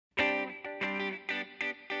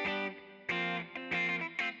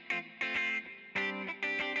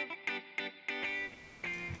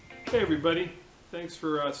Hey everybody, thanks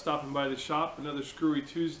for stopping by the shop. Another Screwy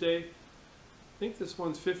Tuesday. I think this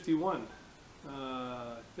one's 51.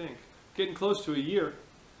 I think. Getting close to a year.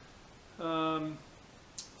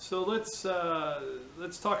 So let's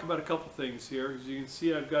talk about a couple things here. As you can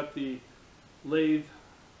see, I've got the lathe,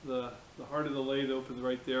 the heart of the lathe open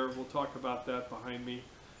right there. We'll talk about that behind me.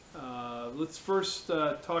 Let's first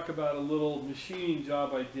talk about a little machining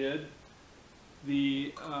job I did.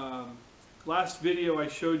 The last video I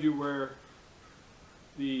showed you where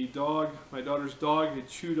the dog, my daughter's dog, had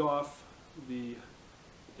chewed off the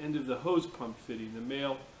end of the hose pump fitting, the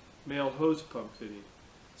male hose pump fitting.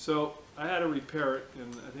 So I had to repair it,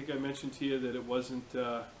 and I think I mentioned to you that it wasn't,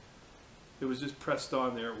 it was just pressed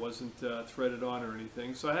on there. It wasn't threaded on or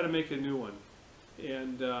anything. So I had to make a new one.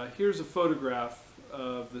 And here's a photograph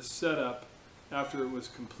of the setup after it was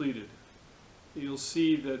completed. You'll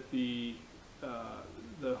see that the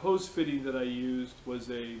hose fitting that I used was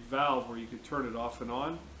a valve where you could turn it off and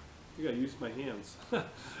on. I think I used my hands.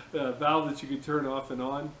 A valve that you could turn off and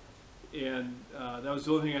on. And that was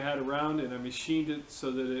the only thing I had around, and I machined it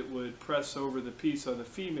so that it would press over the piece on the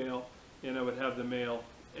female, and I would have the male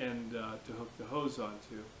end to hook the hose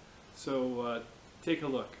onto. So take a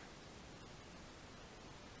look.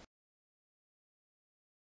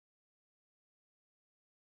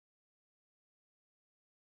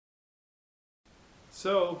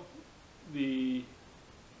 So it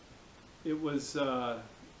was a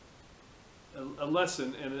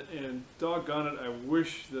lesson, and doggone it, I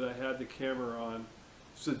wish that I had the camera on.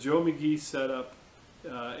 It's a Joe McGee setup,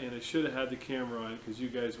 and I should have had the camera on because you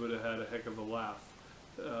guys would have had a heck of a laugh.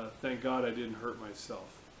 Thank God I didn't hurt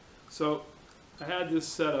myself. So I had this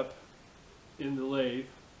setup in the lathe,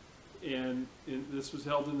 and this was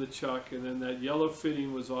held in the chuck, and then that yellow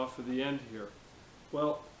fitting was off of the end here.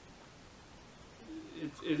 Well,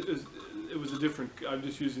 it was a different, I'm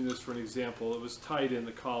just using this for an example. It was tight in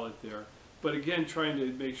the collet there, but again trying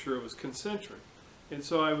to make sure it was concentric. And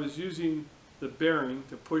so I was using the bearing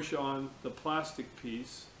to push on the plastic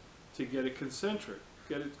piece to get it concentric,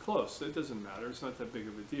 get it close. It doesn't matter, it's not that big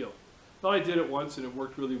of a deal. Well, I did it once and it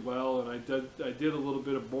worked really well, and I did a little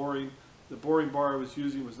bit of boring. The boring bar I was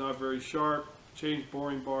using was not very sharp, changed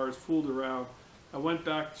boring bars, fooled around. I went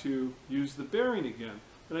back to use the bearing again,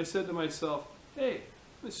 and I said to myself, hey,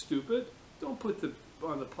 that's stupid. Don't put the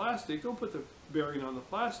don't put the bearing on the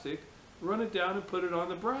plastic. Run it down and put it on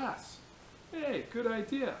the brass. Hey, good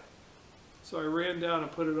idea. So I ran down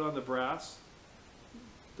and put it on the brass,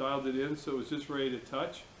 dialed it in so it was just ready to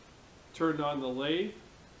touch, turned on the lathe,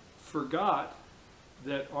 forgot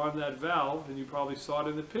that on that valve, and you probably saw it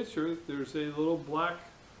in the picture, there's a little black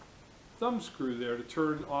thumb screw there to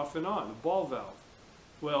turn off and on, a ball valve.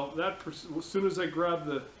 Well, as soon as I grabbed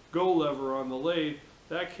the go lever on the lathe,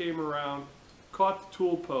 that came around, caught the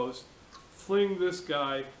tool post, fling this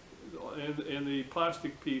guy and the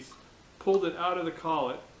plastic piece, pulled it out of the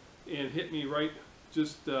collet, and hit me right,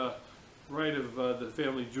 just right of the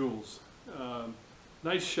family jewels.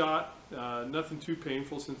 Nice shot, nothing too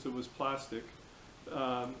painful since it was plastic,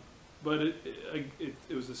 but it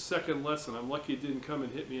was a second lesson. I'm lucky it didn't come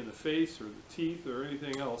and hit me in the face or the teeth or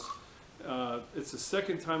anything else. It's the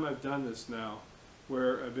second time I've done this now,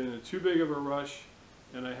 where I've been in too big of a rush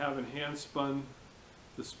and I haven't hand spun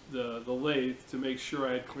the lathe to make sure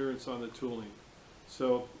I had clearance on the tooling.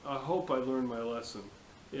 So I hope I learned my lesson,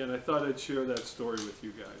 and I thought I'd share that story with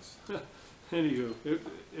you guys. Anywho,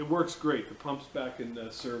 it works great. The pump's back in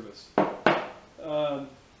service. On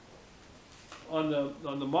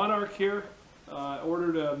the Monarch here, I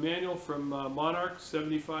ordered a manual from Monarch,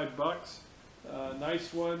 75 bucks.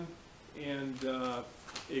 Nice one, and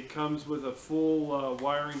it comes with a full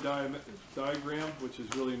wiring diagram, which is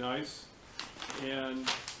really nice. And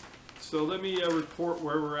so let me report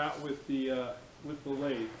where we're at with the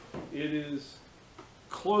lathe. It is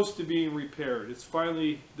close to being repaired. It's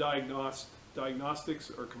finally diagnosed.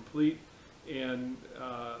 Diagnostics are complete, and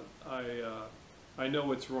I know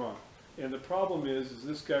what's wrong. And the problem is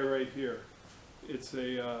this guy right here. It's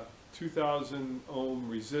a 2000 ohm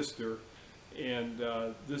resistor. And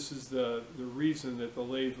this is the reason that the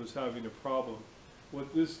lathe was having a problem.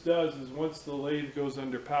 What this does is once the lathe goes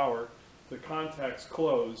under power, the contacts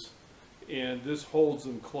close, and this holds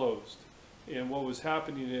them closed. And what was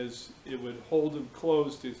happening is it would hold them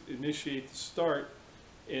closed to initiate the start,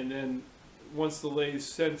 and then once the lathe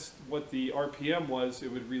sensed what the RPM was,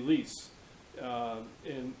 it would release.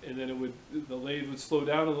 And then the lathe would slow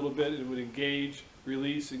down a little bit, and it would engage,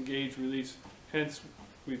 release, release. Hence,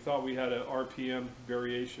 we thought we had an RPM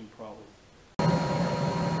variation problem.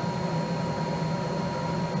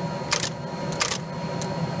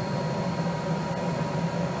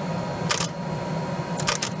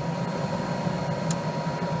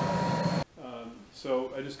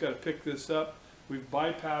 I just got to pick this up. We've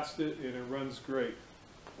bypassed it and it runs great.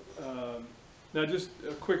 Now just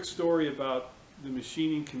a quick story about the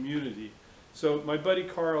machining community. So my buddy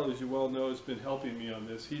Carl, as you well know, has been helping me on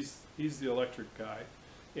this. He's the electric guy.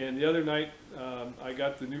 And the other night I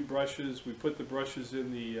got the new brushes. We put the brushes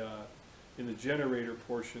in the generator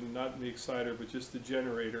portion, not in the exciter, but just the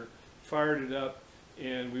generator. Fired it up,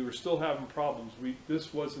 and we were still having problems.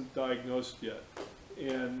 This wasn't diagnosed yet.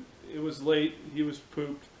 And it was late. He was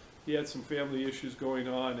pooped. He had some family issues going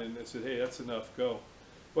on, and I said, hey, that's enough, go.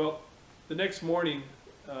 Well, the next morning,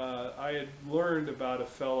 I had learned about a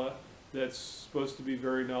fella that's supposed to be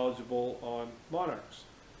very knowledgeable on Monarchs.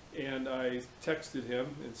 And I texted him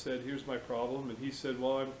and said, here's my problem. And he said,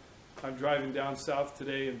 well, I'm driving down south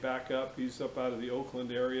today and back up. He's up out of the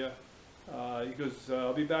Oakland area. He goes,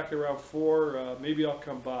 I'll be back around 4, maybe I'll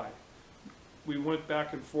come by. We went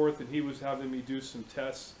back and forth, and he was having me do some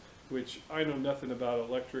tests, which I know nothing about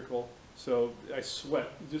electrical, so I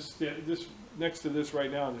sweat. Just next to this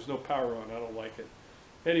right now, and there's no power on. I don't like it.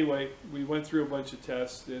 Anyway, we went through a bunch of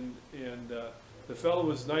tests, and the fellow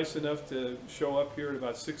was nice enough to show up here at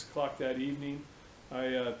about 6 o'clock that evening.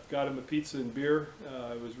 I got him a pizza and beer.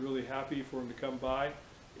 I was really happy for him to come by,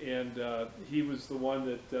 and he was the one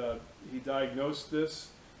that he diagnosed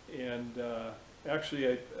this. And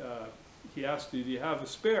actually, he asked me, do you have a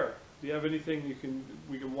spare? Do you have anything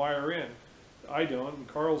we can wire in? I don't, and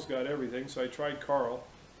Carl's got everything, so I tried Carl,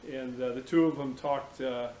 and the two of them talked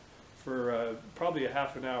for probably a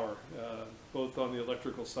half an hour, both on the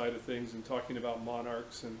electrical side of things and talking about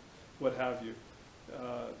Monarchs and what have you.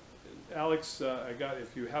 Alex,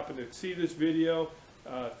 if you happen to see this video,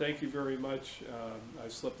 thank you very much. I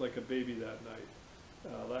slept like a baby that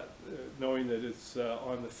night, knowing that it's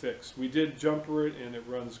on the fix. We did jumper it, and it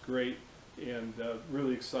runs great, and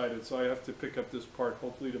really excited. So I have to pick up this part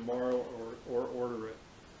hopefully tomorrow or order it.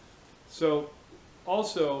 So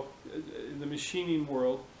also in the machining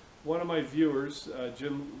world, one of my viewers,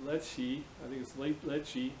 Jim Lathe, I think it's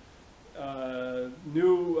Lathe,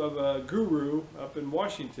 knew of a guru up in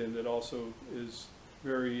Washington that also is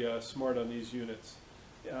very smart on these units.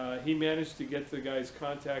 He managed to get the guy's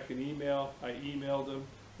contact and email. I emailed him.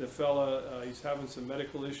 The fella, he's having some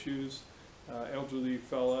medical issues, elderly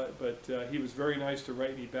fella, but he was very nice to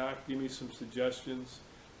write me back, give me some suggestions,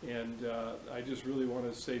 and I just really want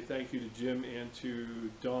to say thank you to Jim and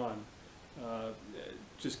to Don.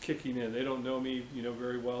 Just kicking in. They don't know me,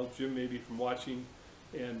 very well. Jim maybe from watching,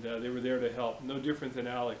 and they were there to help. No different than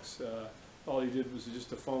Alex. All he did was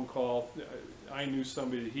just a phone call. I knew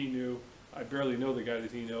somebody that he knew. I barely know the guy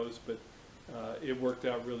that he knows, but it worked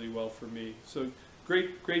out really well for me. So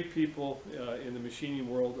great people in the machining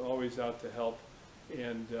world, always out to help,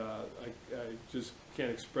 and I just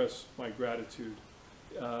can't express my gratitude.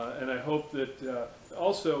 And I hope that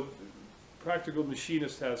also Practical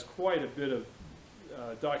Machinist has quite a bit of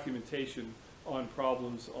documentation on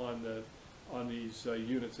problems on these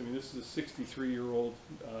units. I mean, this is a 63-year-old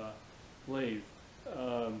lathe,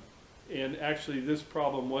 and actually this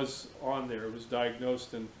problem was on there. It was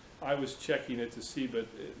diagnosed, and I was checking it to see, but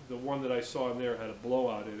the one that I saw in there had a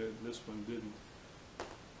blowout in it, and this one didn't.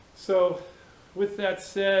 So with that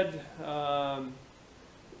said,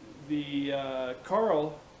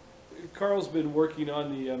 Carl's been working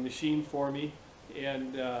on the machine for me,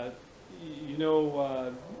 and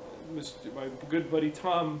my good buddy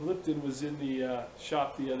Tom Lipton was in the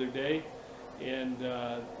shop the other day, and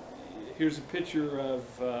here's a picture of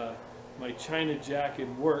my China jack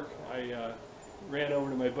in work. I ran over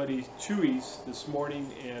to my buddy Chewy's this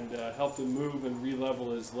morning and helped him move and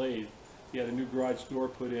re-level his lathe. He had a new garage door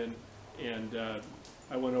put in, and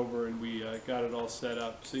I went over and we got it all set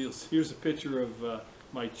up. So here's a picture of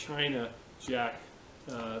my China jack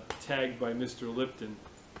tagged by Mr. Lipton.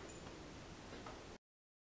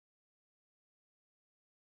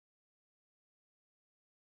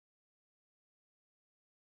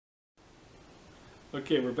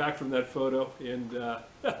 Okay, we're back from that photo, and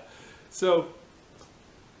so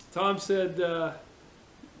Tom said,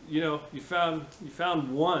 you found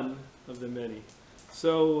one of the many.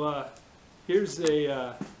 So here's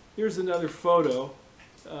another photo.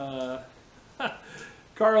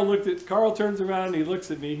 Carl turns around and he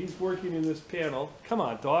looks at me. He's working in this panel. Come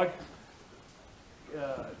on, dog.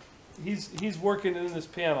 He's working in this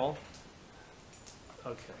panel.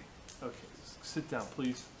 Okay. Sit down,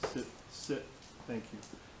 please. Sit. Thank you.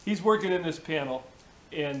 He's working in this panel,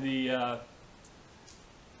 and he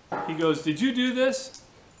goes, "Did you do this?"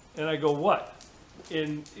 And I go, "What?"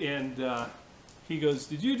 And he goes,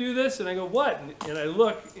 "Did you do this?" And I go, "What?" And I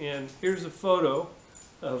look, and here's a photo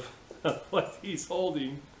of what he's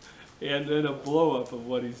holding, and then a blow up of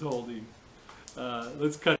what he's holding.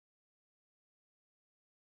 Let's cut.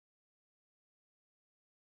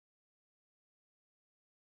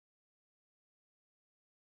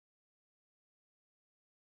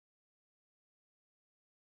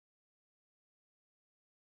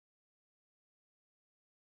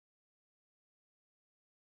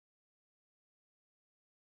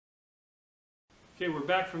 Okay, we're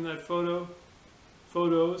back from that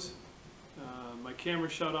photos. My camera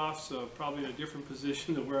shut off, so probably in a different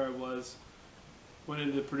position than where I was. Went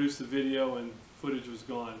in to produce the video and footage was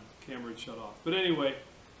gone. Camera had shut off. But anyway,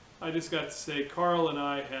 I just got to say Carl and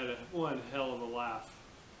I had one hell of a laugh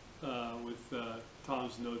with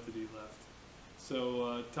Tom's note that he left.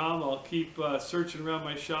 So Tom, I'll keep searching around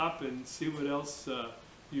my shop and see what else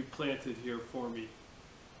you planted here for me.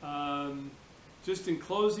 Just in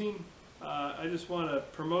closing, I just want to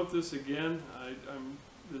promote this again.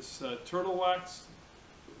 This turtle wax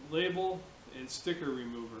label and sticker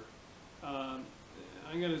remover. I'm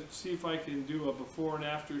going to see if I can do a before and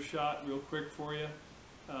after shot real quick for you.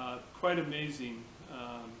 Quite amazing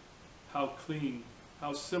how clean,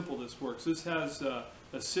 how simple this works. This has a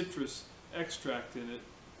citrus extract in it.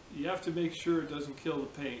 You have to make sure it doesn't kill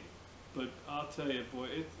the paint, but I'll tell you, boy,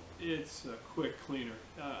 it's a quick cleaner.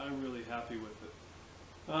 I'm really happy with it.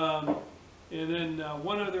 And then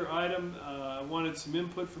one other item, I wanted some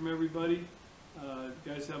input from everybody. You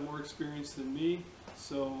guys have more experience than me,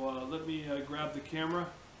 so let me grab the camera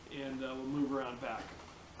and we'll move around back.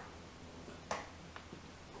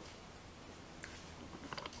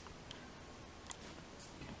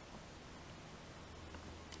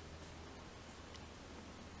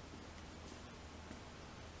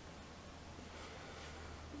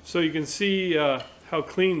 So you can see how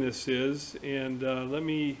clean this is, and let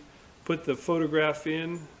me put the photograph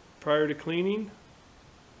in prior to cleaning.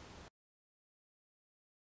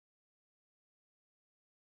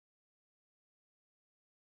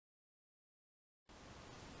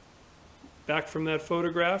 Back from that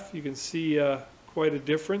photograph, you can see quite a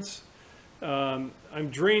difference. I'm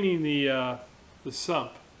draining the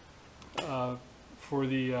sump for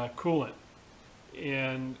the coolant,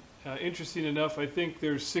 and interesting enough, I think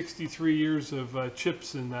there's 63 years of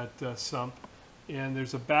chips in that sump, and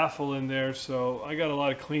there's a baffle in there, so I got a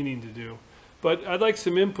lot of cleaning to do. But I'd like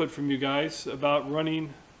some input from you guys about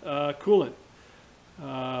running coolant.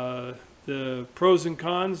 The pros and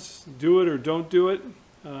cons, do it or don't do it.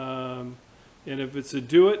 And if it's a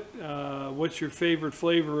do it, what's your favorite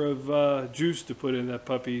flavor of juice to put in that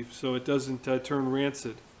puppy so it doesn't turn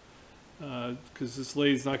rancid? Because this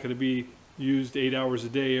lathe's not going to be used 8 hours a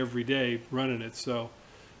day every day running it, so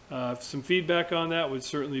some feedback on that would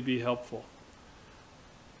certainly be helpful.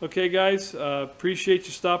 Okay guys, appreciate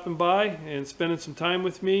you stopping by and spending some time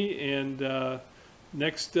with me, and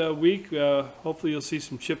next week hopefully you'll see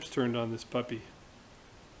some chips turned on this puppy.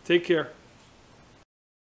 Take care.